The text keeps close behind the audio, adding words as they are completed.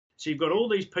So you've got all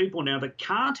these people now that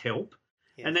can't help.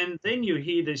 Yes. And then you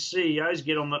hear the CEOs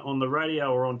get on the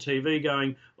radio or on TV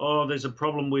going, oh, there's a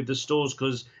problem with the stores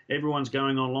because everyone's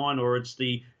going online, or it's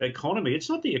the economy.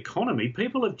 It's not the economy.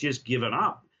 People have just given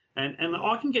up. And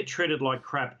I can get treated like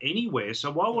crap anywhere. So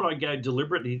why would I go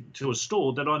deliberately to a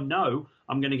store that I know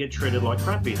I'm going to get treated like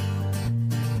crap in?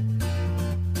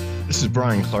 This is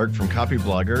Brian Clark from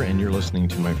Copyblogger, and you're listening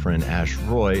to my friend Ash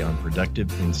Roy on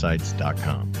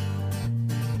ProductiveInsights.com.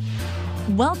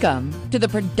 Welcome to the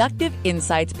Productive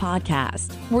Insights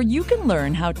Podcast, where you can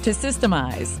learn how to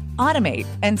systemize, automate,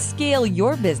 and scale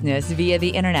your business via the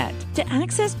internet. To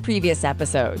access previous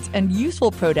episodes and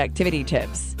useful productivity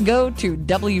tips, go to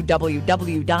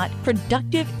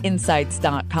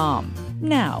www.productiveinsights.com.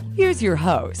 Now, here's your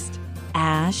host,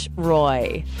 Ash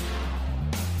Roy.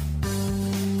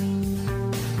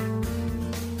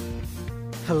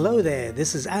 Hello there,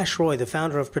 this is Ash Roy, the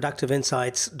founder of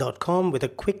ProductiveInsights.com, with a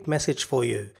quick message for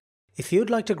you. If you'd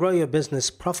like to grow your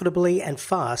business profitably and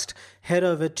fast, head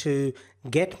over to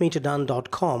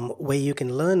getmetodone.com, where you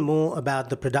can learn more about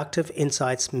the Productive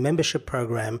Insights membership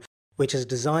program, which is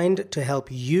designed to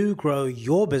help you grow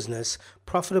your business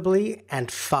profitably and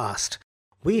fast.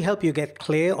 We help you get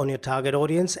clear on your target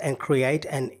audience and create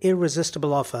an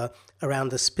irresistible offer around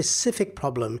the specific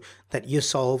problem that you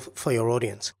solve for your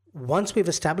audience. Once we've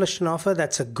established an offer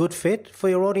that's a good fit for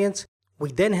your audience,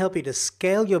 we then help you to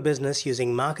scale your business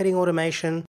using marketing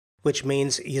automation, which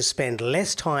means you spend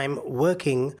less time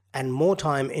working and more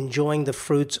time enjoying the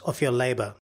fruits of your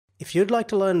labor. If you'd like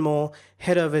to learn more,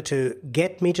 head over to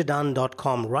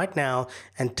getmetodone.com right now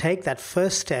and take that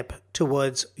first step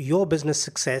towards your business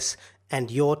success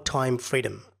and your time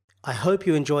freedom. I hope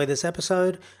you enjoy this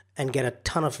episode and get a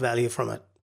ton of value from it.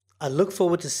 I look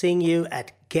forward to seeing you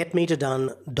at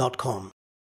getmetodone.com.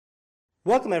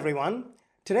 Welcome, everyone.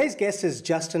 Today's guest is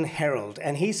Justin Herold,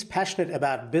 and he's passionate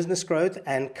about business growth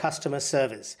and customer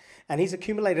service. And he's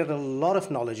accumulated a lot of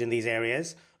knowledge in these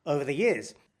areas over the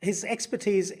years. His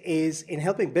expertise is in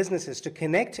helping businesses to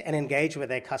connect and engage with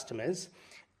their customers,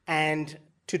 and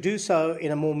to do so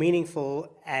in a more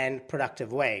meaningful and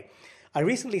productive way. I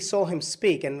recently saw him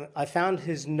speak, and I found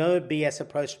his no BS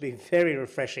approach to be very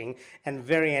refreshing and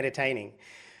very entertaining.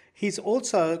 He's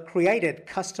also created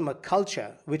Customer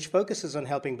Culture, which focuses on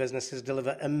helping businesses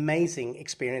deliver amazing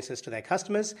experiences to their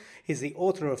customers. He's the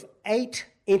author of 8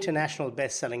 international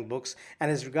best-selling books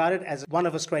and is regarded as one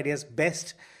of Australia's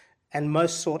best and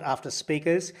most sought-after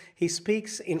speakers. He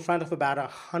speaks in front of about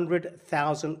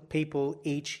 100,000 people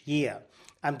each year.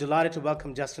 I'm delighted to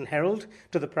welcome Justin Herold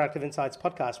to the Productive Insights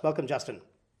podcast. Welcome, Justin.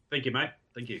 Thank you, mate.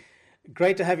 Thank you.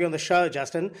 Great to have you on the show,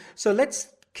 Justin. So let's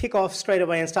kick off straight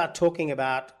away and start talking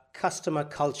about customer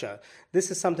culture.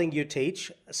 This is something you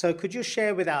teach. So could you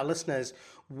share with our listeners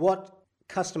what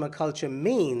customer culture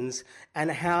means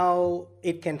and how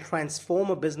it can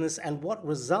transform a business and what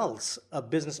results a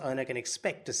business owner can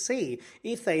expect to see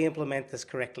if they implement this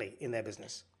correctly in their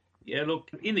business? Yeah, look,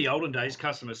 in the olden days,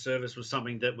 customer service was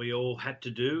something that we all had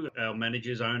to do. Our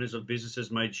managers, owners of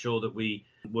businesses made sure that we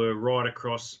were right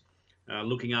across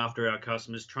looking after our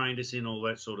customers, trained us in all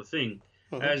that sort of thing.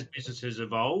 Mm-hmm. As businesses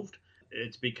evolved,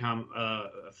 it's become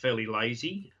a fairly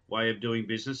lazy way of doing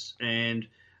business, and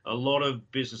a lot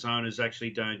of business owners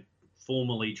actually don't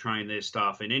formally train their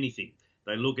staff in anything.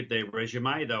 They look at their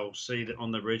resume, they'll see that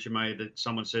on the resume that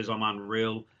someone says, I'm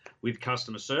unreal with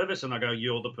customer service, and I go,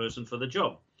 you're the person for the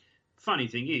job. Funny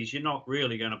thing is, you're not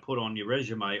really going to put on your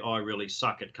resume, I really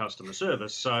suck at customer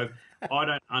service. So I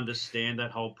don't understand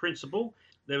that whole principle.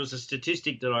 There was a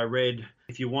statistic that I read.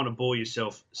 If you want to bore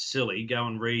yourself silly, go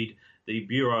and read the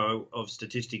Bureau of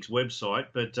Statistics website.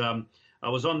 But I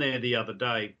was on there the other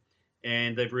day,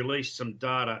 and they've released some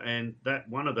data. And that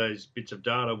one of those bits of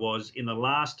data was in the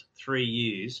last 3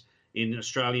 years in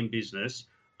Australian business,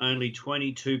 only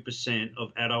 22%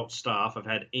 of adult staff have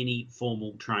had any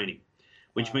formal training,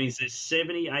 which means there's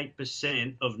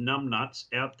 78% of numbnuts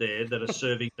out there that are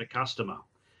serving the customer.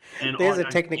 And there's a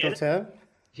technical term.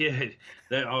 Yeah,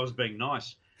 I was being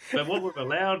nice. But what we've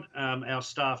allowed our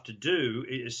staff to do,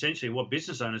 essentially what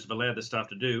business owners have allowed the staff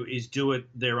to do, is do it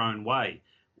their own way.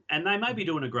 And they may be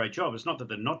doing a great job. It's not that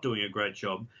they're not doing a great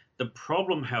job. The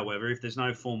problem, however, if there's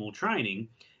no formal training,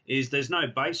 is there's no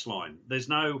baseline. There's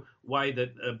no way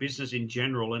that a business in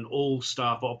general and all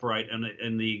staff operate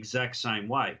in the exact same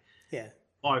way. Yeah.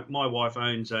 My wife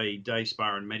owns a day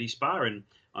spa and Medi-Spa, and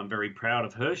I'm very proud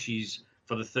of her. She's,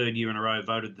 for the 3rd year in a row,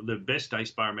 voted the best day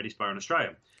spa and Medi-Spa in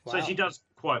Australia. Wow. So she does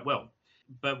quite well.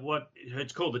 But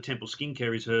it's called the Temple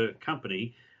Skincare is her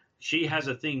company. She has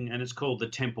a thing, and it's called the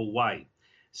Temple Way.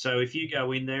 So if you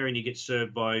go in there and you get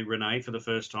served by Renee for the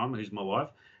first time, who's my wife,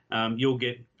 you'll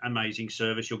get amazing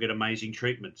service, you'll get amazing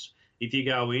treatments. If you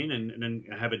go in and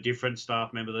have a different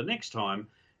staff member the next time,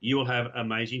 you will have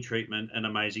amazing treatment and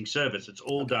amazing service. It's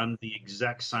all done the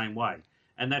exact same way.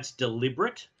 And that's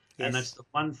deliberate. Yes. And that's the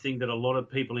one thing that a lot of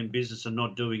people in business are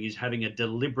not doing, is having a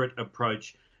deliberate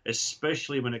approach,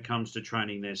 especially when it comes to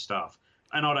training their staff.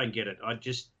 And I don't get it. I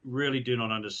just really do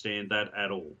not understand that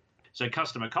at all. So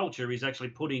customer culture is actually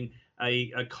putting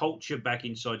a culture back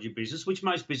inside your business, which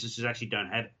most businesses actually don't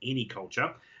have any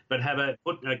culture, but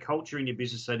put a culture in your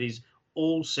business that is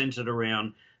all centered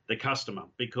around the customer.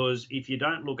 Because if you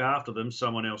don't look after them,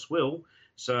 someone else will.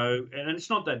 So, and it's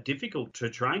not that difficult to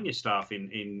train your staff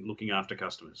in looking after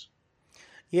customers.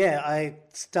 Yeah, I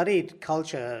studied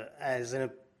culture as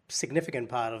a significant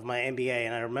part of my MBA,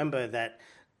 and I remember that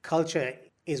culture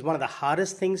is one of the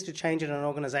hardest things to change in an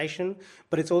organization,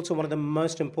 but it's also one of the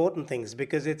most important things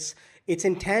because it's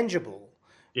intangible,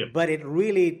 but it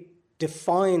really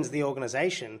defines the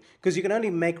organization, because you can only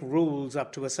make rules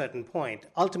up to a certain point.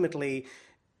 Ultimately,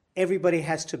 everybody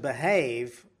has to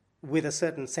behave with a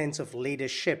certain sense of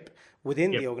leadership within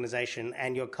the organization,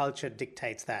 and your culture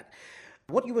dictates that.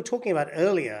 What you were talking about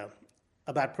earlier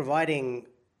about providing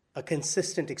a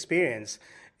consistent experience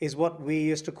is what we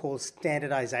used to call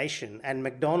standardization, and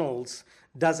McDonald's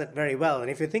does it very well.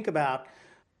 And if you think about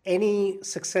any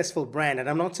successful brand, and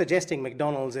I'm not suggesting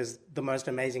McDonald's is the most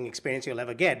amazing experience you'll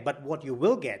ever get, but what you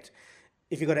will get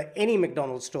if you go to any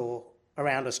McDonald's store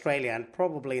around Australia, and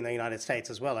probably in the United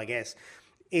States as well, I guess,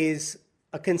 is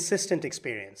a consistent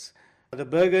experience. The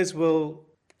burgers will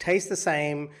taste the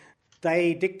same.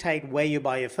 They dictate where you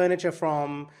buy your furniture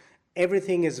from.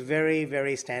 Everything is very,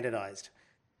 very standardized.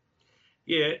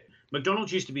 Yeah,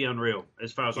 McDonald's used to be unreal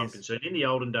as far as I'm concerned. In the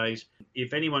olden days,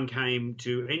 if anyone came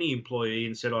to any employee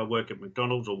and said, I work at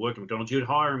McDonald's or work at McDonald's, you'd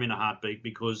hire them in a heartbeat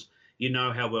because you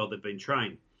know how well they've been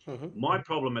trained. Mm-hmm. My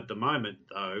problem at the moment,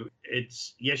 though,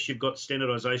 it's, yes, you've got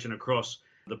standardization across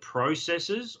the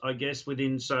processes, I guess,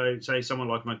 within, so say someone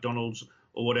like McDonald's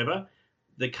or whatever.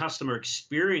 The customer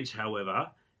experience, however,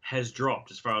 has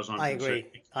dropped as far as I'm concerned. I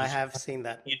agree. I have seen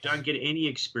that. You don't get any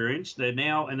experience. They're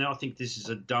now, and I think this is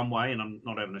a dumb way, and I'm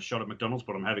not having a shot at McDonald's,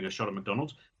 but I'm having a shot at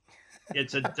McDonald's.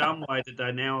 It's a dumb way that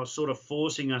they now are sort of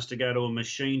forcing us to go to a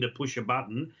machine to push a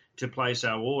button to place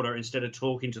our order instead of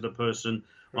talking to the person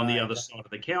on the other side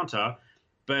of the counter.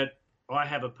 But I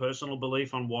have a personal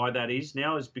belief on why that is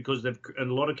now, is because a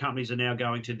lot of companies are now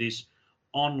going to this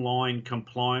online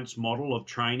compliance model of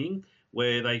training,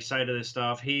 where they say to their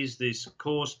staff, here's this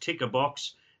course, tick a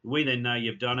box. We then know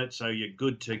you've done it, so you're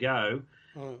good to go.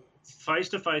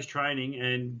 Face-to-face training,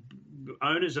 and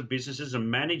owners of businesses and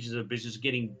managers of businesses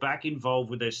getting back involved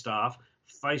with their staff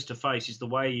face-to-face is the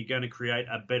way you're going to create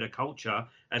a better culture,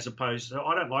 as opposed to,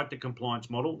 I don't like the compliance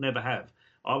model, never have.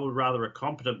 I would rather a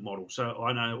competent model. So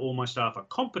I know all my staff are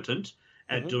competent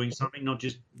at doing something, not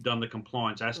just done the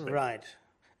compliance aspect. Right.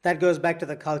 That goes back to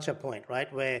the culture point,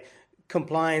 right, where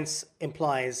compliance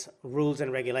implies rules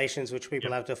and regulations which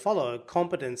people have to follow.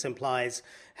 Competence implies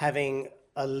having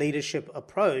a leadership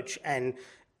approach and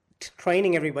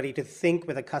training everybody to think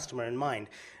with a customer in mind.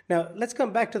 Now, let's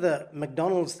come back to the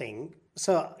McDonald's thing.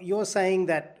 So you're saying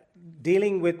that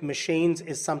dealing with machines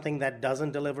is something that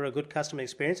doesn't deliver a good customer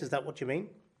experience. Is that what you mean?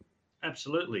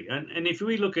 Absolutely. And if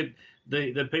we look at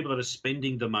the people that are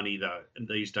spending the money, though,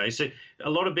 these days, so a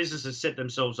lot of businesses set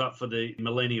themselves up for the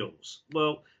millennials.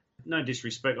 Well, no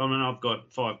disrespect. I mean, I've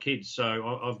got 5 kids,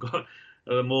 so I've got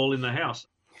them all in the house.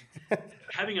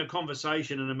 Having a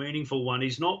conversation, and a meaningful one,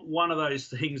 is not one of those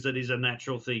things that is a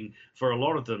natural thing for a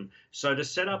lot of them. So to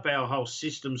set up our whole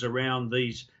systems around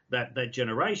that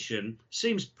generation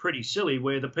seems pretty silly,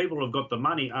 where the people who have got the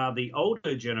money are the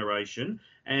older generation.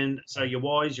 And so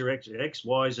your Ys, your X,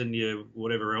 Ys, and your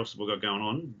whatever else we've got going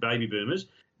on, baby boomers,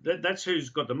 that's who's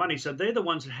got the money. So they're the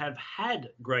ones that have had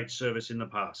great service in the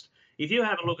past. If you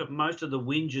have a look at most of the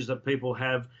whinges that people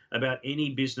have about any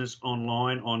business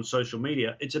online on social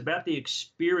media, it's about the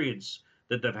experience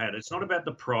that they've had. It's not about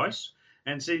the price.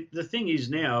 And see, the thing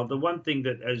is now, the one thing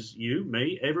that, as you,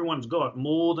 me, everyone's got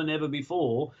more than ever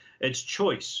before, it's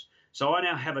choice. So I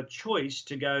now have a choice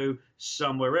to go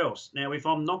somewhere else. Now, if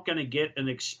I'm not going to get an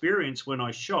experience when I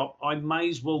shop, I may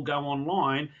as well go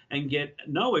online and get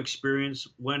no experience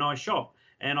when I shop.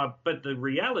 But the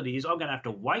reality is I'm going to have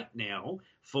to wait now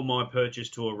for my purchase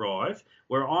to arrive,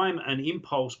 where I'm an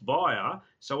impulse buyer.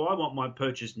 So I want my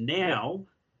purchase now,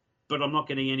 but I'm not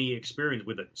getting any experience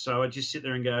with it. So I just sit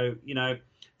there and go,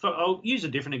 I'll use a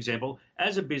different example.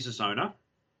 As a business owner,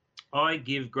 I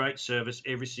give great service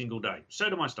every single day. So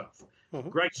do my staff.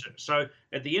 Great service. So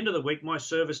at the end of the week, my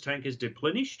service tank is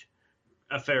depleted.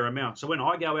 a fair amount. So when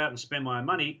I go out and spend my own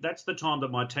money, that's the time that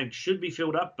my tank should be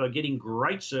filled up by getting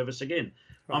great service again.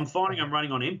 Right. I'm finding I'm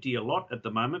running on empty a lot at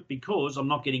the moment because I'm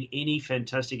not getting any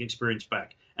fantastic experience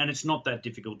back. And it's not that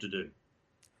difficult to do.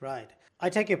 Right. I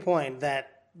take your point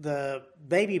that the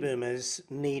baby boomers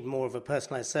need more of a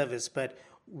personalized service, but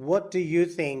what do you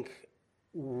think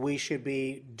we should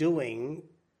be doing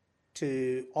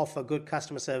to offer good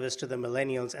customer service to the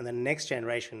millennials and the next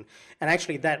generation? And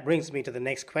actually that brings me to the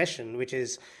next question, which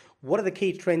is, what are the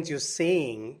key trends you're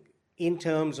seeing in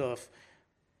terms of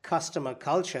customer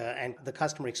culture and the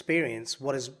customer experience,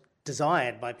 what is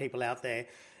desired by people out there?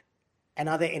 And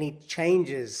are there any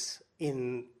changes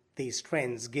in these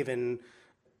trends given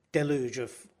deluge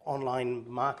of online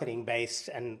marketing based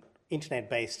and internet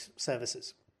based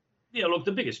services? Yeah, look,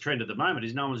 the biggest trend at the moment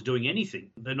is no one's doing anything.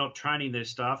 They're not training their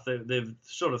staff. They've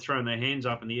sort of thrown their hands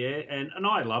up in the air. And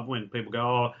I love when people go,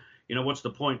 oh, you know, what's the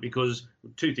point? Because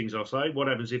two things I'll say. What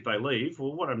happens if they leave?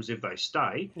 Well, what happens if they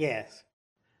stay? Yes.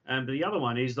 And the other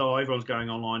one is, though, everyone's going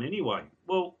online anyway.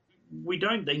 Well, we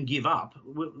don't then give up,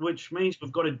 which means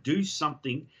we've got to do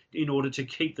something in order to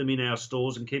keep them in our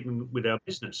stores and keep them with our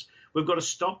business. We've got to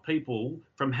stop people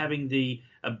from having the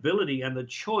ability and the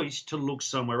choice to look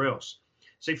somewhere else.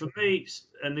 See, for me,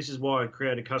 and this is why I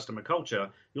created customer culture,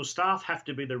 your staff have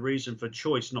to be the reason for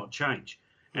choice, not change.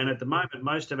 And at the moment,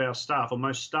 most of our staff, or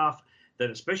most staff that,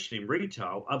 especially in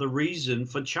retail, are the reason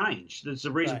for change. That's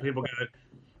the reason people go,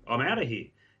 I'm out of here.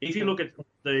 If you look at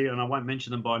and I won't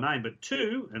mention them by name, but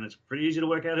two, and it's pretty easy to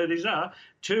work out who these are,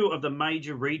 two of the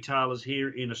major retailers here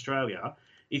in Australia,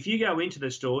 if you go into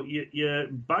the store, you're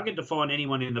buggered to find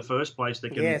anyone in the first place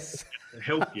that can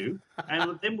help you.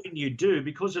 And then when you do,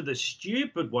 because of the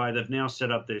stupid way they've now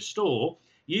set up their store,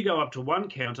 you go up to one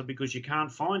counter because you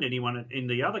can't find anyone in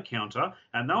the other counter,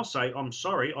 and they'll say, I'm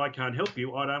sorry, I can't help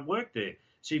you, I don't work there.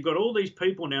 So you've got all these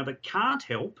people now that can't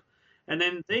help.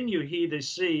 And then you hear the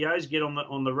CEOs get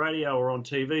on the radio or on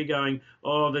TV going,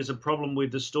 oh, there's a problem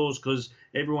with the stores because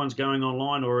everyone's going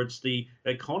online, or it's the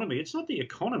economy. It's not the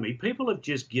economy. People have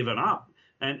just given up.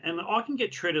 And I can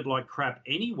get treated like crap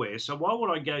anywhere. So why would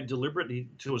I go deliberately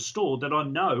to a store that I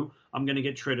know I'm going to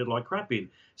get treated like crap in?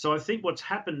 So I think what's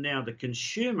happened now, the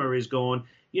consumer is gone,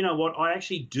 you know what, I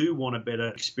actually do want a better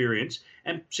experience.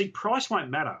 And see, price won't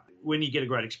matter when you get a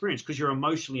great experience because you're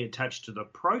emotionally attached to the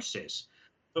process.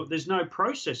 But there's no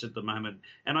process at the moment.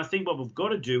 And I think what we've got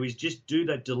to do is just do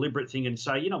that deliberate thing and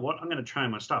say, you know what, I'm going to train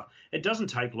my stuff. It doesn't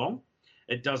take long.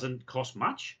 It doesn't cost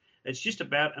much. It's just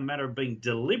about a matter of being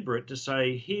deliberate to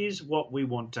say, here's what we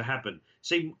want to happen.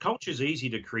 See, culture is easy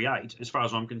to create as far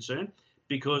as I'm concerned,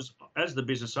 because as the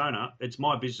business owner, it's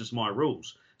my business, my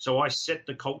rules. So I set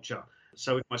the culture.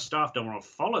 So if my staff don't want to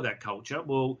follow that culture,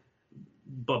 well,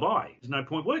 bye-bye. There's no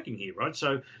point working here, right?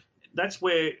 So that's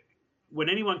where when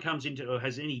anyone comes into or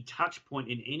has any touch point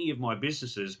in any of my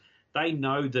businesses, they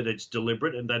know that it's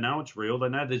deliberate and they know it's real. They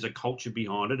know there's a culture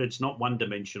behind it. It's not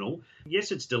one-dimensional.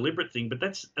 Yes, it's a deliberate thing, but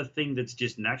that's a thing that's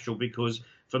just natural because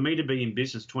for me to be in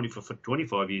business for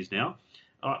 25 years now,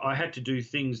 I had to do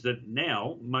things that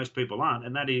now most people aren't,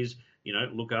 and that is, you know,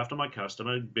 look after my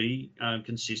customer, be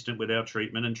consistent with our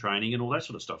treatment and training and all that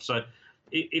sort of stuff. So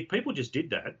if people just did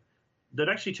that, they'd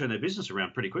actually turn their business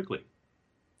around pretty quickly.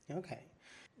 Okay.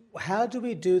 How do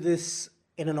we do this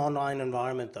in an online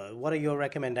environment, though? What are your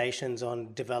recommendations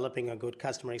on developing a good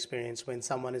customer experience when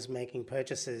someone is making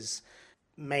purchases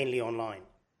mainly online?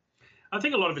 I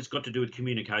think a lot of it's got to do with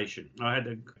communication. I had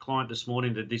a client this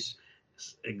morning that this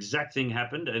exact thing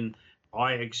happened, and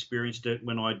I experienced it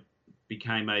when I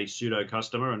became a pseudo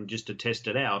customer and just to test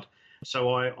it out. So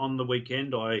on the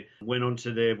weekend, I went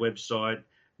onto their website,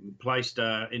 placed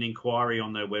an inquiry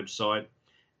on their website,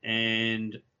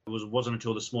 and it wasn't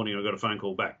until this morning I got a phone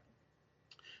call back.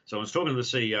 So I was talking to the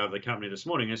CEO of the company this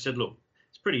morning and I said, look,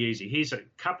 it's pretty easy. Here's a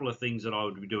couple of things that I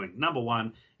would be doing. Number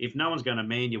one, if no one's going to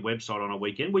man your website on a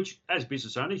weekend, which as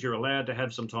business owners, you're allowed to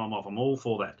have some time off. I'm all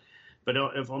for that. But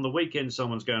if on the weekend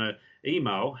someone's going to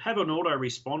email, have an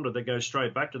autoresponder that goes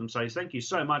straight back to them, says, thank you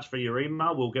so much for your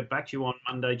email. We'll get back to you on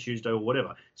Monday, Tuesday, or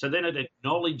whatever. So then it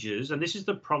acknowledges, and this is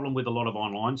the problem with a lot of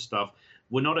online stuff,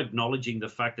 we're not acknowledging the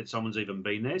fact that someone's even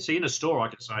been there. See, in a store, I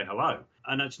can say hello.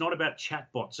 And it's not about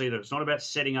chatbots either. It's not about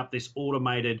setting up this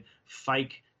automated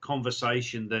fake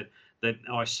conversation that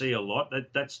I see a lot.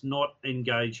 That's not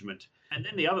engagement. And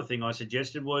then the other thing I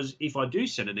suggested was if I do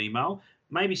send an email,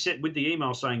 maybe set with the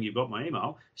email saying you've got my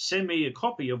email, send me a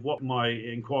copy of what my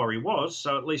inquiry was.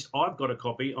 So at least I've got a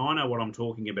copy. I know what I'm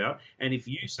talking about. And if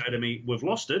you say to me, we've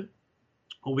lost it,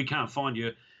 or we can't find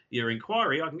your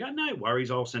inquiry, I can go, no worries,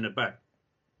 I'll send it back.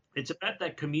 It's about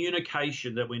that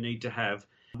communication that we need to have,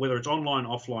 whether it's online,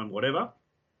 offline, whatever.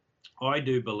 I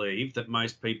do believe that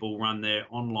most people run their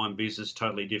online business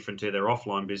totally different to their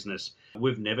offline business.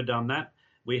 We've never done that.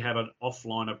 We have an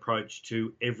offline approach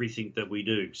to everything that we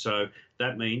do. So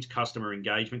that means customer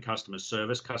engagement, customer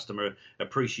service, customer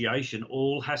appreciation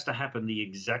all has to happen the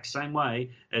exact same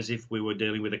way as if we were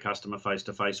dealing with a customer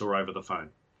face-to-face or over the phone.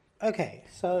 Okay,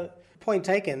 so point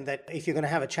taken that if you're going to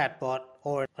have a chatbot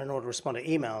or an autoresponder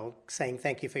email saying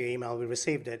thank you for your email, we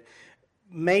received it,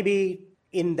 maybe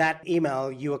in that email,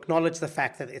 you acknowledge the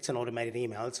fact that it's an automated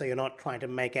email. So you're not trying to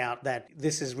make out that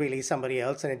this is really somebody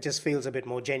else, and it just feels a bit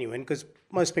more genuine because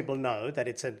most people know that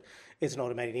it's an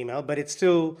automated email, but it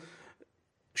still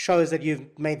shows that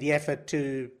you've made the effort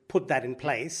to put that in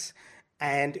place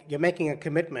and you're making a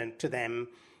commitment to them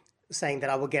saying that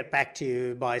I will get back to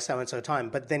you by so-and-so time.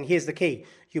 But then here's the key.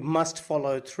 You must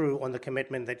follow through on the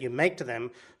commitment that you make to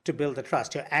them to build the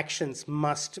trust. Your actions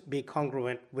must be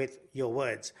congruent with your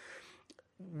words.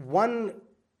 One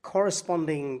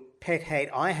corresponding pet hate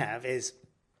I have is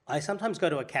I sometimes go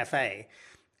to a cafe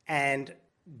and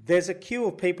there's a queue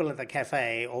of people at the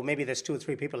cafe, or maybe there's 2 or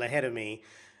 3 people ahead of me,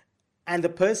 and the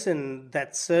person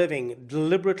that's serving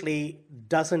deliberately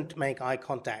doesn't make eye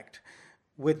contact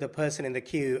with the person in the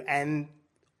queue. And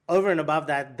over and above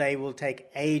that, they will take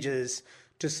ages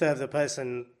to serve the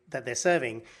person that they're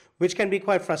serving, which can be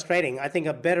quite frustrating. I think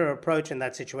a better approach in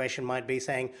that situation might be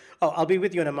saying, oh, I'll be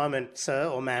with you in a moment, sir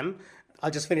or ma'am. I'll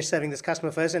just finish serving this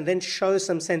customer first, and then show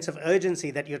some sense of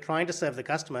urgency that you're trying to serve the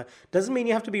customer. Doesn't mean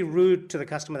you have to be rude to the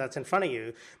customer that's in front of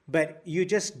you, but you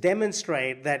just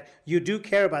demonstrate that you do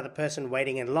care about the person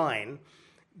waiting in line,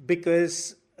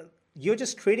 because you're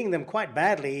just treating them quite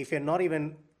badly if you're not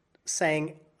even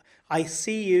saying, I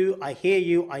see you, I hear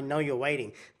you, I know you're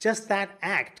waiting. Just that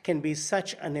act can be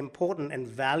such an important and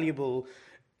valuable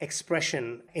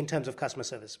expression in terms of customer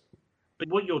service. But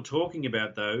what you're talking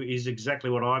about, though, is exactly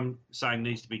what I'm saying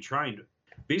needs to be trained.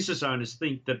 Business owners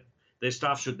think that their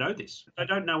staff should know this. They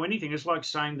don't know anything. It's like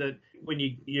saying that when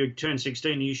you turn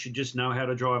 16, you should just know how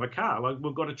to drive a car. Like,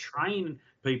 we've got to train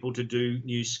people to do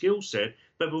new skill set,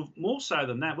 but more so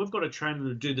than that, we've got to train them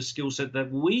to do the skill set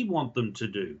that we want them to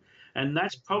do. And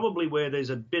that's probably where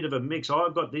there's a bit of a mix.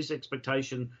 I've got this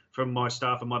expectation from my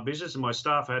staff and my business, and my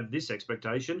staff had this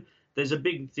expectation. There's a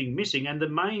big thing missing. And the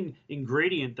main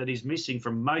ingredient that is missing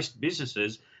from most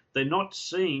businesses, they're not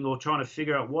seeing or trying to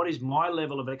figure out what is my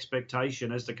level of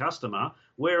expectation as the customer.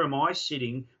 Where am I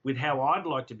sitting with how I'd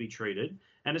like to be treated?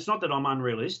 And it's not that I'm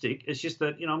unrealistic. It's just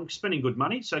that, I'm spending good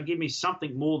money. So give me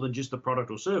something more than just the product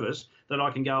or service that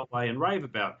I can go away and rave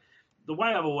about. The way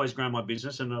I've always grown my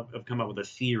business, and I've come up with a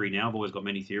theory now, I've always got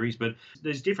many theories, but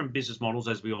there's different business models,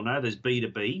 as we all know. There's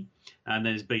B2B and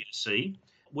there's B2C.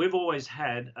 We've always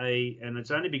had and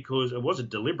it's only because it wasn't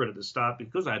deliberate at the start,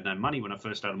 because I had no money when I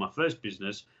first started my first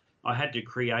business. I had to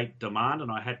create demand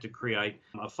and I had to create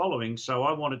a following. So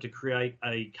I wanted to create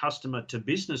a customer to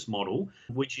business model,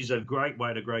 which is a great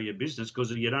way to grow your business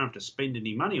because you don't have to spend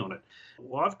any money on it.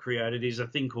 What I've created is a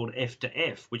thing called F to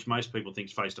F, which most people think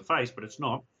is face to face, but it's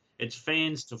not. It's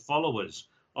fans to followers.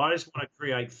 I just want to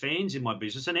create fans in my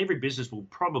business, and every business will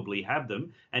probably have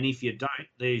them. And if you don't,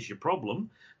 there's your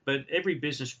problem. But every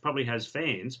business probably has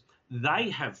fans.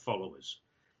 They have followers.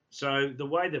 So the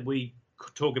way that we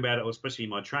talk about it, especially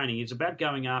in my training, it's about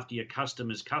going after your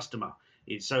customer's customer.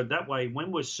 So that way,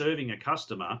 when we're serving a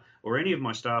customer, or any of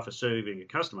my staff are serving a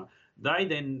customer, they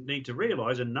then need to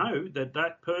realize and know that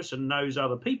that person knows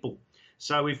other people.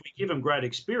 So if we give them great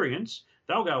experience,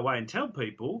 they'll go away and tell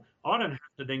people. I don't have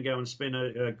to then go and spend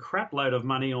a crap load of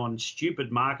money on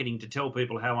stupid marketing to tell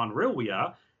people how unreal we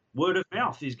are. Word of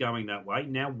mouth is going that way.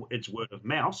 Now it's word of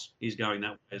mouse is going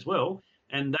that way as well.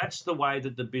 And that's the way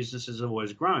that the business has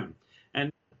always grown.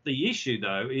 And the issue,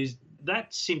 though, is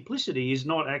that simplicity is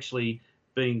not actually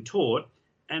being taught.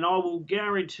 And I will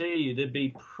guarantee you there'd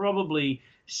be probably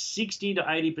 60 to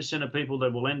 80% of people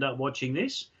that will end up watching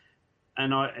this.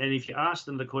 And if you ask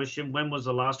them the question, when was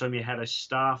the last time you had a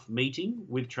staff meeting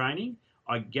with training?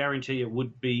 I guarantee it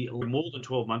would be more than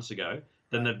 12 months ago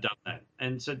then they've done that.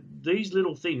 And so these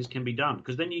little things can be done,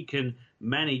 because then you can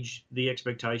manage the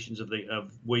expectations of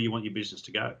where you want your business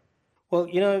to go. Well,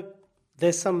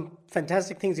 there's some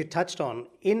fantastic things you touched on.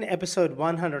 In episode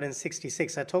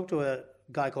 166, I talked to a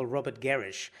guy called Robert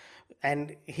Garish,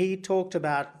 and he talked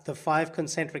about the 5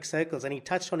 concentric circles, and he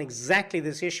touched on exactly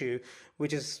this issue,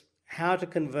 which is how to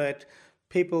convert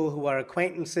people who are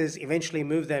acquaintances, eventually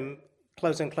move them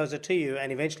closer and closer to you,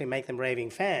 and eventually make them raving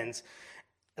fans.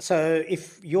 So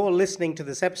if you're listening to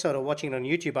this episode or watching it on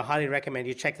YouTube, I highly recommend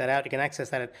you check that out. You can access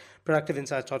that at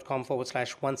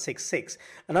productiveinsights.com/166.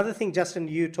 Another thing, Justin,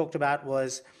 you talked about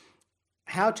was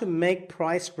how to make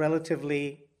price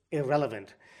relatively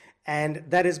irrelevant. And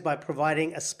that is by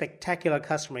providing a spectacular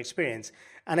customer experience.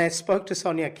 And I spoke to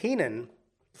Sonia Keenan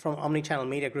from Omnichannel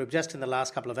Media Group just in the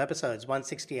last couple of episodes,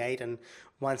 168 and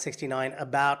 169,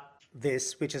 about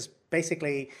this, which is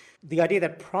basically the idea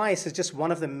that price is just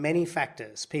one of the many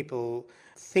factors people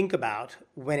think about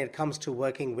when it comes to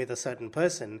working with a certain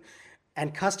person.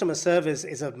 And customer service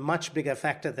is a much bigger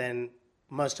factor than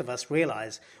most of us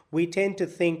realize. We tend to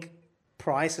think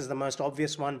price is the most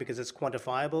obvious one because it's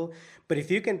quantifiable. But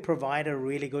if you can provide a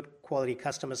really good quality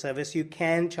customer service, you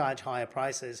can charge higher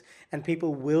prices, and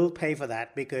people will pay for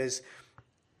that because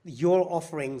you're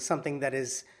offering something that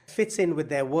fits in with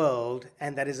their world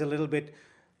and that is a little bit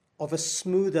of a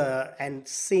smoother and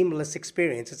seamless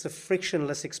experience. It's a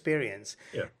frictionless experience.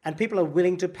 Yeah. And people are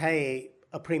willing to pay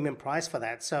a premium price for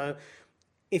that. So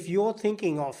if you're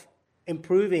thinking of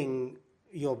improving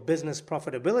your business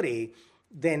profitability,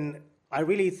 then I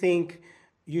really think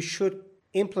you should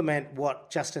implement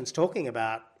what Justin's talking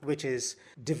about, which is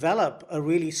develop a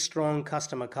really strong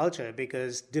customer culture,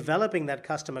 because developing that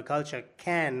customer culture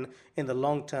can, in the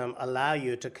long term, allow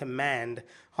you to command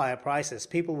higher prices.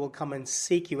 People will come and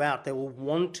seek you out. They will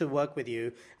want to work with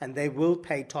you, and they will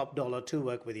pay top dollar to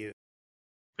work with you.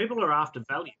 People are after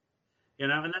value,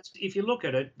 and that's, if you look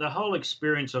at it, the whole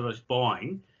experience of us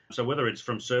buying. So whether it's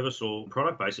from service or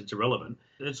product base, it's irrelevant.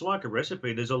 It's like a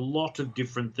recipe. There's a lot of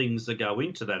different things that go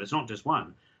into that. It's not just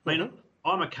one. I mean,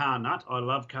 I'm a car nut. I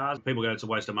love cars. People go, it's a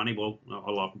waste of money. Well, I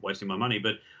love wasting my money,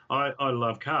 but I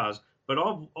love cars. But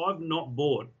I've not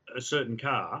bought a certain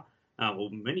car, or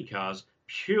many cars,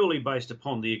 purely based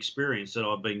upon the experience that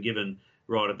I've been given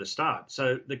right at the start.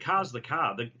 So the car's the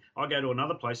car. I go to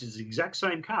another place, it's the exact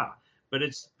same car. But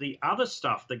it's the other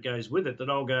stuff that goes with it that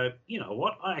I'll go, you know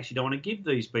what, I actually don't want to give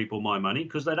these people my money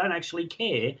because they don't actually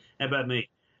care about me.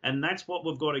 And that's what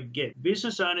we've got to get.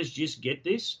 Business owners just get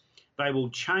this. They will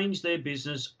change their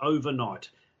business overnight.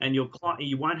 And you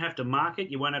won't have to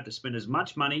market. You won't have to spend as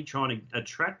much money trying to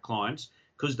attract clients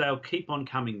because they'll keep on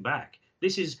coming back.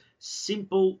 This is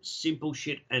simple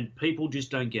shit, and people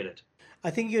just don't get it. I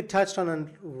think you touched on a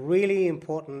really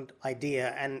important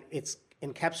idea, and it's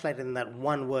encapsulated in that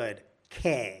one word: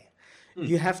 care.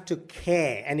 You have to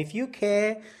care. And if you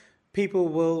care, people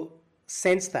will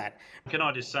sense that. Can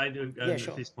I just say, Yeah,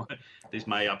 sure. This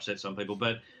may upset some people,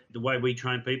 but the way we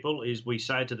train people is we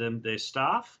say to them, their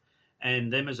staff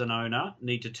and them as an owner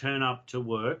need to turn up to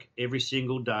work every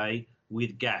single day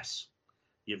with gas.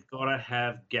 You've got to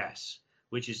have gas,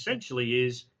 which essentially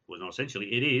is, well, not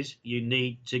essentially, it is, you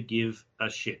need to give a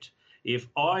shit. If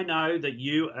I know that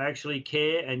you actually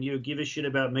care and you give a shit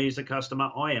about me as a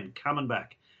customer, I am coming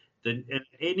back.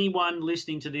 Anyone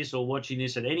listening to this or watching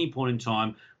this at any point in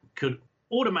time could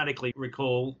automatically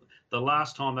recall the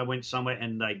last time they went somewhere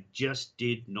and they just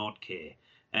did not care.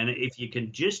 And if you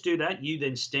can just do that, you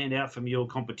then stand out from your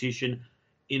competition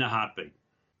in a heartbeat.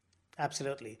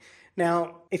 Absolutely.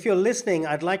 Now, if you're listening,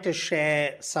 I'd like to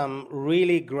share some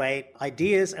really great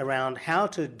ideas around how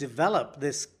to develop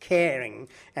this caring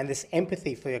and this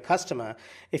empathy for your customer.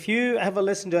 If you have a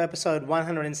listen to episode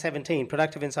 117,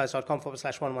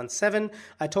 productiveinsights.com/117,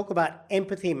 I talk about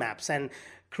empathy maps, and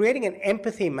creating an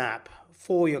empathy map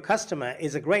for your customer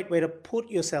is a great way to put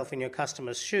yourself in your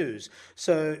customer's shoes.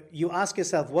 So you ask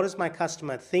yourself, what is my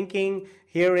customer thinking,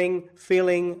 hearing,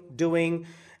 feeling, doing?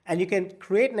 And you can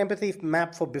create an empathy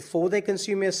map for before they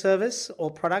consume your service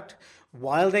or product,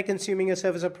 while they're consuming your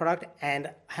service or product,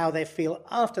 and how they feel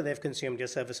after they've consumed your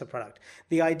service or product.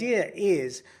 The idea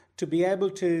is to be able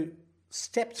to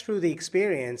step through the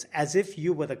experience as if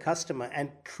you were the customer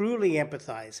and truly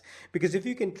empathize. Because if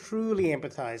you can truly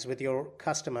empathize with your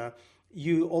customer,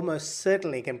 you almost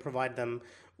certainly can provide them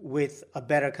with a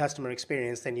better customer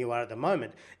experience than you are at the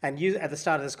moment. And you, at the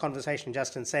start of this conversation,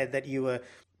 Justin said that you were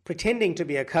pretending to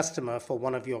be a customer for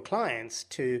one of your clients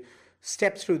to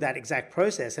step through that exact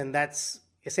process. And that's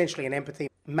essentially an empathy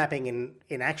mapping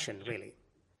in action, really.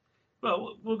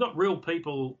 Well, we've got real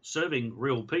people serving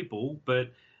real people,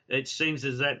 but it seems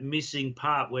there's that missing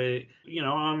part where,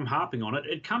 I'm harping on it.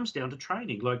 It comes down to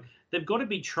training. Like, they've got to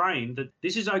be trained that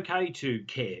this is okay to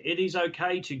care. It is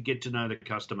okay to get to know the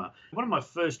customer. One of my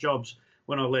first jobs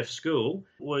when I left school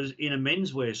was in a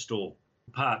menswear store,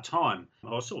 part-time. I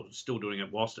was still doing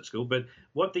it whilst at school, but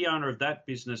what the owner of that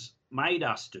business made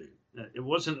us do, it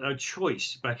wasn't a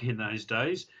choice back in those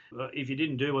days. If you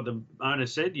didn't do what the owner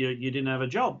said, you didn't have a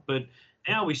job. But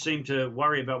now we seem to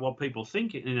worry about what people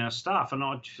think in our staff, and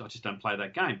I just don't play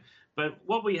that game. But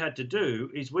what we had to do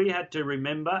is we had to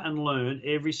remember and learn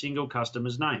every single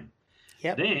customer's name.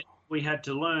 Yep. Then we had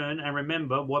to learn and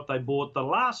remember what they bought the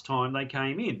last time they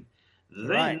came in. Then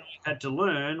Right. we had to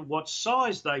learn what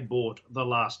size they bought the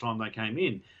last time they came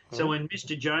in. So when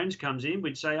Mr. Jones comes in,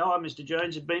 we'd say, "Oh, Mr.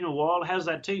 Jones, it's been a while. How's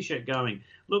that T-shirt going?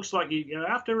 Looks like you're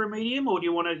after a medium, or do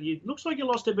you want to? Looks like you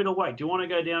lost a bit of weight. Do you want to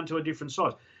go down to a different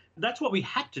size?" That's what we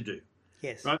had to do.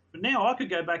 Yes. Right. But now I could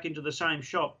go back into the same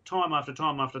shop time after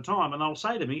time after time, and they'll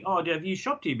say to me, "Oh, have you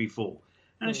shopped here before?"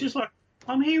 And it's just like,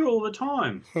 I'm here all the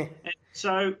time. And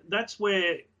so that's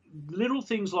where little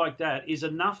things like that is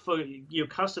enough for your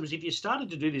customers. If you started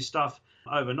to do this stuff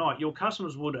overnight, your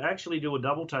customers would actually do a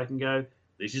double take and go,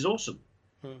 "This is awesome."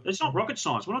 It's not rocket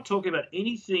science. We're not talking about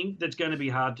anything that's going to be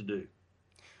hard to do.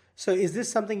 So is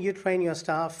this something you train your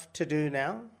staff to do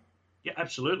now? Yeah,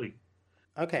 absolutely.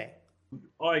 Okay.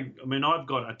 I mean, I've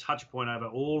got a touch point over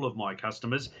all of my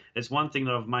customers. It's one thing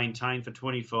that I've maintained for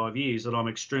 25 years, that I'm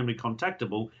extremely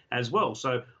contactable as well.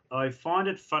 So I find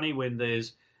it funny when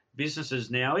there's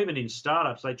businesses now, even in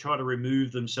startups, they try to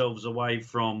remove themselves away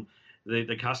from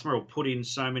the customer or put in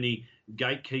so many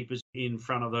gatekeepers in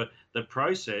front of the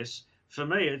process. For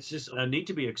me, it's just I need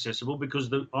to be accessible because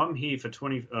I'm here for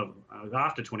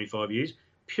after 25 years,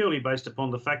 purely based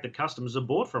upon the fact that customers are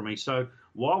bought from me. So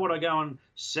why would I go and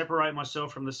separate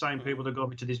myself from the same people that got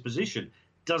me to this position?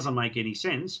 Doesn't make any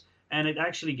sense. And it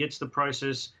actually gets the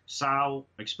process, sale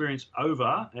experience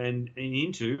over and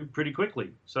into pretty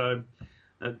quickly. So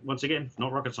once again,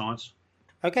 not rocket science.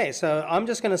 Okay, so I'm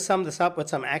just going to sum this up with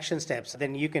some action steps.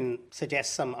 Then you can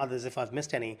suggest some others if I've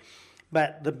missed any.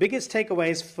 But the biggest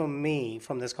takeaways for me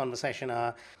from this conversation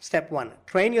are: step 1,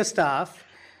 train your staff.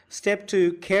 Step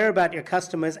 2, care about your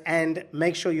customers and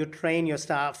make sure you train your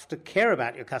staff to care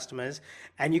about your customers.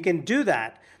 And you can do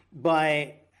that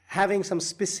by having some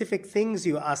specific things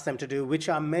you ask them to do, which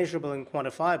are measurable and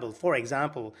quantifiable. For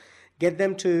example, get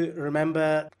them to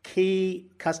remember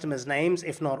key customers' names,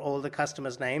 if not all the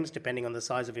customers' names, depending on the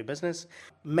size of your business.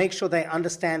 Make sure they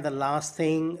understand the last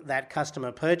thing that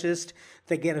customer purchased.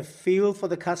 They get a feel for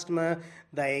the customer.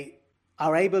 They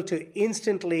are able to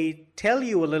instantly tell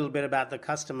you a little bit about the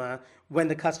customer when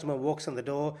the customer walks in the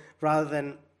door, rather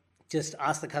than just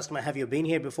ask the customer, "Have you been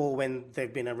here before?" when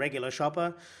they've been a regular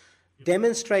shopper.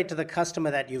 Demonstrate to the customer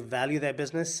that you value their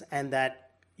business and that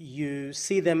you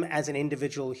see them as an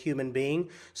individual human being.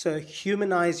 So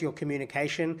humanize your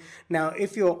communication. Now,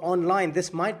 if you're online,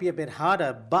 this might be a bit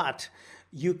harder, but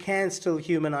you can still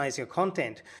humanize your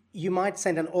content. You might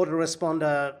send an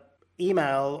autoresponder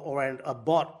email or a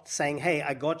bot saying, "Hey,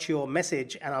 I got your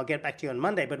message and I'll get back to you on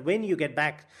Monday." But when you get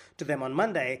back to them on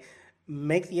Monday,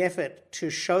 make the effort to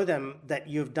show them that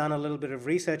you've done a little bit of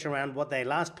research around what they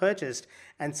last purchased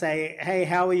and say, "Hey,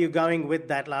 how are you going with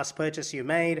that last purchase you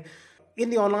made?"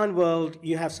 In the online world,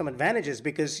 you have some advantages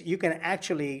because you can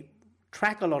actually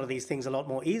track a lot of these things a lot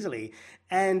more easily.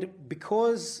 And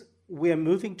because we're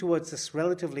moving towards this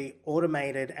relatively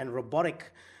automated and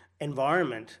robotic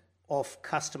environment of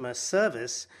customer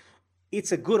service,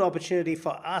 it's a good opportunity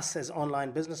for us as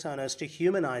online business owners to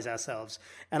humanize ourselves.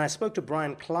 And I spoke to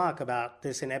Brian Clark about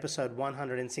this in episode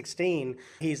 116.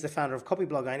 He's the founder of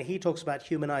Copyblogger, and he talks about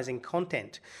humanizing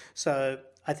content. So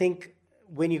I think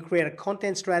when you create a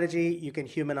content strategy, you can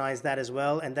humanize that as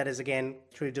well. And that is, again,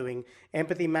 through doing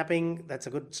empathy mapping. That's a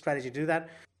good strategy to do that.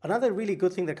 Another really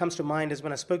good thing that comes to mind is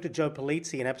when I spoke to Joe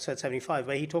Polizzi in episode 75,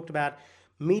 where he talked about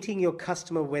meeting your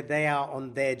customer where they are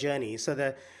on their journey. So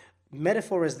the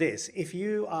metaphor is this: if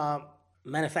you are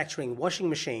manufacturing washing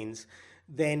machines,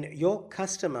 then your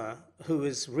customer who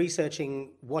is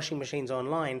researching washing machines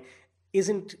online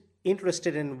isn't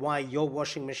interested in why your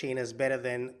washing machine is better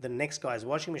than the next guy's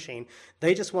washing machine.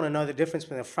 They just want to know the difference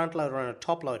between a front loader and a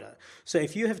top loader. So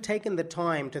if you have taken the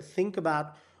time to think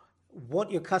about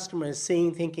what your customer is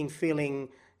seeing, thinking, feeling,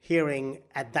 hearing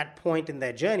at that point in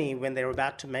their journey when they're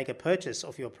about to make a purchase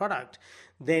of your product,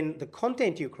 then the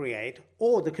content you create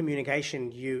or the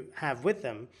communication you have with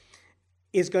them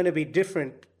is going to be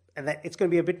different, and that it's going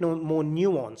to be a bit more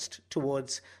nuanced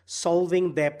towards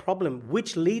solving their problem,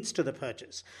 which leads to the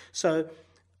purchase. So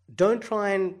don't try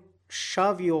and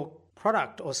shove your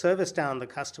product or service down the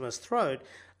customer's throat.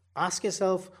 Ask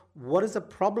yourself, what is the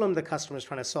problem the customer is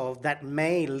trying to solve that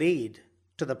may lead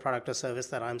to the product or service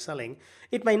that I'm selling?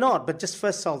 It may not, but just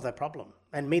first solve their problem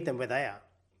and meet them where they are.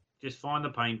 Just find the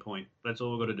pain point. That's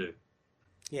all we've got to do.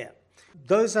 Yeah.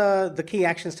 Those are the key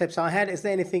action steps I had. Is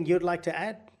there anything you'd like to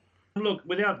add? Look,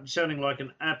 without sounding like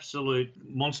an absolute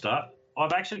monster,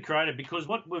 I've actually created, because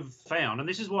what we've found, and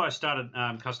this is why I started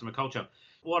Customer Culture,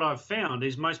 what I've found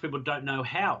is most people don't know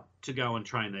how to go and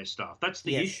train their staff. That's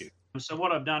the issue. So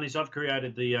what I've done is I've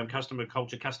created the Customer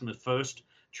Culture, Customer First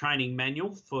training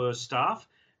manual for staff,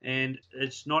 and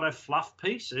it's not a fluff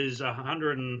piece. There's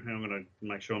 100 and I'm going to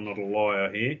make sure I'm not a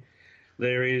liar here.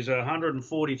 There is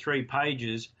 143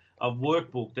 pages of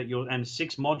workbook and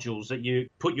 6 modules that you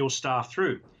put your staff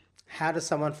through. How does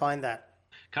someone find that?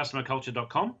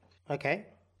 Customerculture.com. Okay.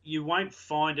 You won't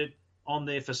find it on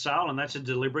there for sale, and that's a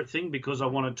deliberate thing because I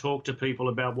want to talk to people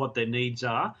about what their needs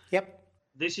are. Yep.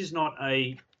 This is not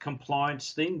a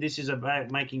compliance thing. This is about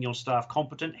making your staff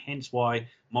competent, hence why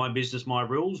my business, my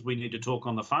rules. We need to talk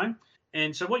on the phone.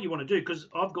 And so what you want to do, because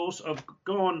I've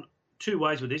gone 2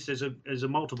 ways with this. There's a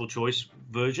multiple choice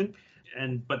version,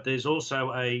 but there's also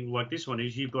like this one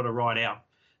is you've got to write out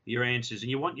your answers, and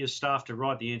you want your staff to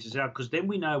write the answers out because then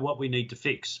we know what we need to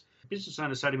fix. Business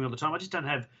owners say to me all the time, I just don't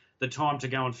have the time to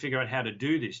go and figure out how to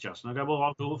do this, Justin. I go, well,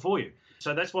 I'll do it for you.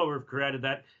 So that's why we've created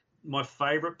that. My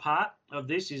favorite part of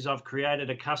this is I've created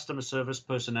a customer service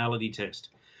personality test.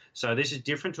 So this is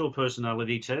different to a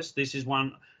personality test. This is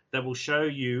one that will show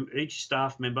you, each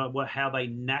staff member, how they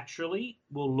naturally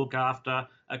will look after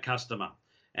a customer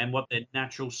and what their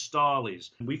natural style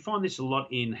is. We find this a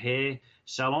lot in hair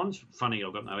salons. Funny,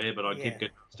 I've got no hair, but I keep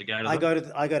getting to go to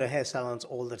them. I go to hair salons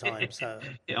all the time. So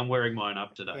yeah, I'm wearing mine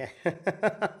up today. Yeah.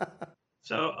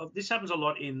 So this happens a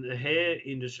lot in the hair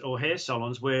industry or hair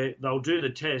salons where they'll do the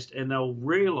test and they'll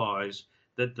realise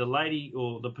that the lady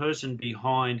or the person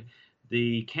behind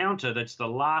the counter that's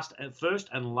the first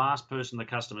and last person the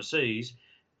customer sees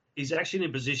is actually in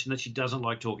a position that she doesn't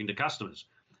like talking to customers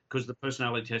because the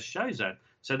personality test shows that.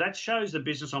 So that shows the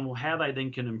business on how they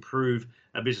then can improve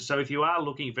a business. So if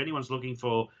anyone's looking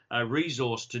for a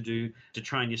resource to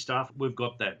train your staff, we've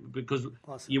got that because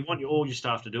awesome. You want all your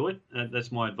staff to do it.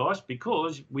 That's my advice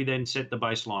because we then set the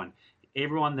baseline.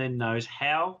 Everyone then knows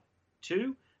how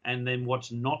to, and then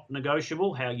what's not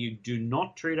negotiable, how you do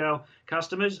not treat our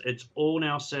customers. It's all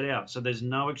now set out. So there's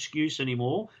no excuse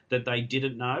anymore that they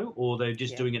didn't know or they're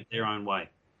just doing it their own way.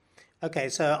 Okay,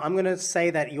 so I'm going to say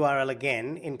that URL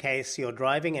again in case you're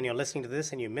driving and you're listening to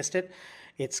this and you missed it.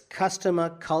 It's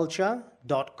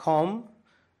customerculture.com.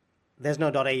 There's no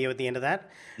 .au at the end of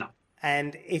that. No.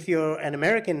 And if you're an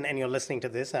American and you're listening to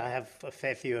this, I have a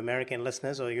fair few American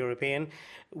listeners or European,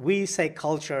 we say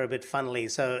culture a bit funnily.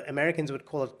 So Americans would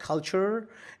call it culture,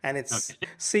 and it's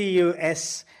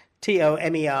customerculture.com.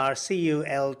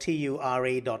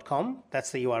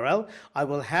 That's the URL. I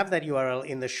will have that URL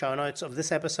in the show notes of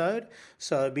this episode,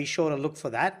 so be sure to look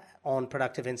for that on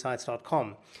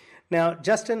productiveinsights.com. Now,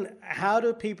 Justin, how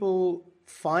do people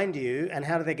find you and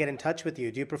how do they get in touch with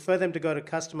you? Do you prefer them to go to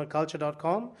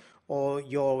customerculture.com or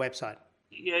your website?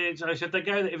 Yeah, so if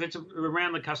it's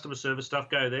around the customer service stuff,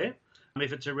 go there.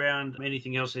 If it's around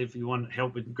anything else, if you want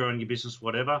help with growing your business,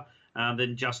 whatever,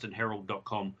 then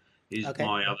justinherald.com is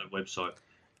my other website.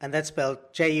 And that's spelled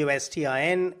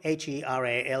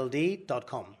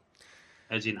JUSTINHERALD.com.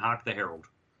 As in Hark the Herald.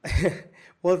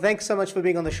 Well, thanks so much for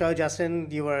being on the show,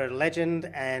 Justin. You were a legend,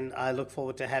 and I look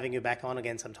forward to having you back on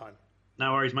again sometime.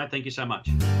 No worries, mate. Thank you so much.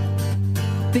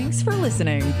 Thanks for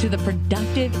listening to the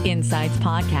Productive Insights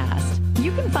Podcast.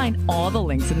 You can find all the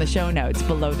links in the show notes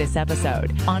below this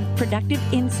episode on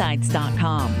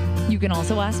productiveinsights.com. You can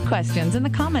also ask questions in the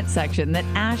comments section that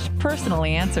Ash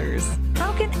personally answers.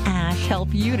 How can Ash help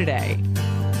you today?